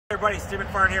Everybody, Steve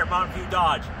McFarland here at Mountain View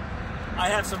Dodge. I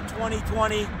have some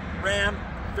 2020 Ram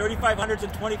 3500s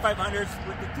and 2500s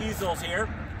with the diesels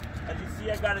here. As you see,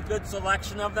 I got a good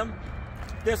selection of them.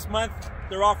 This month,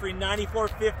 they're offering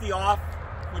 $94.50 off,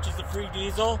 which is the free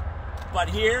diesel. But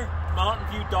here, Mountain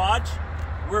View Dodge,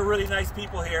 we're really nice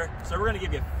people here. So we're gonna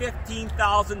give you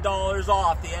 $15,000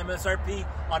 off the MSRP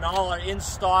on all our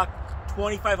in-stock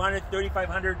 2500,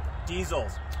 3500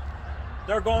 diesels.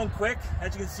 They're going quick.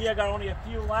 As you can see, I got only a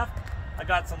few left. I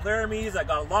got some Laramies, I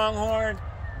got a Longhorn,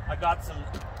 I got some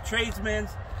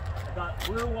Tradesmans, I got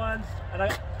blue ones, and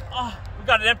we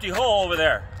got an empty hole over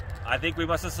there. I think we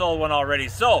must have sold one already.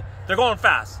 So they're going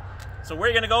fast. So where are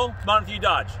you gonna go? Mountain View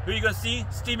Dodge. Who are you gonna see?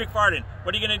 Steve McFarland.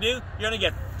 What are you gonna do? You're gonna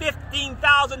get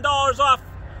 $15,000 off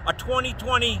a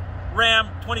 2020 Ram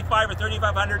 25 or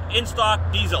 3500 in stock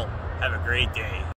diesel. Have a great day.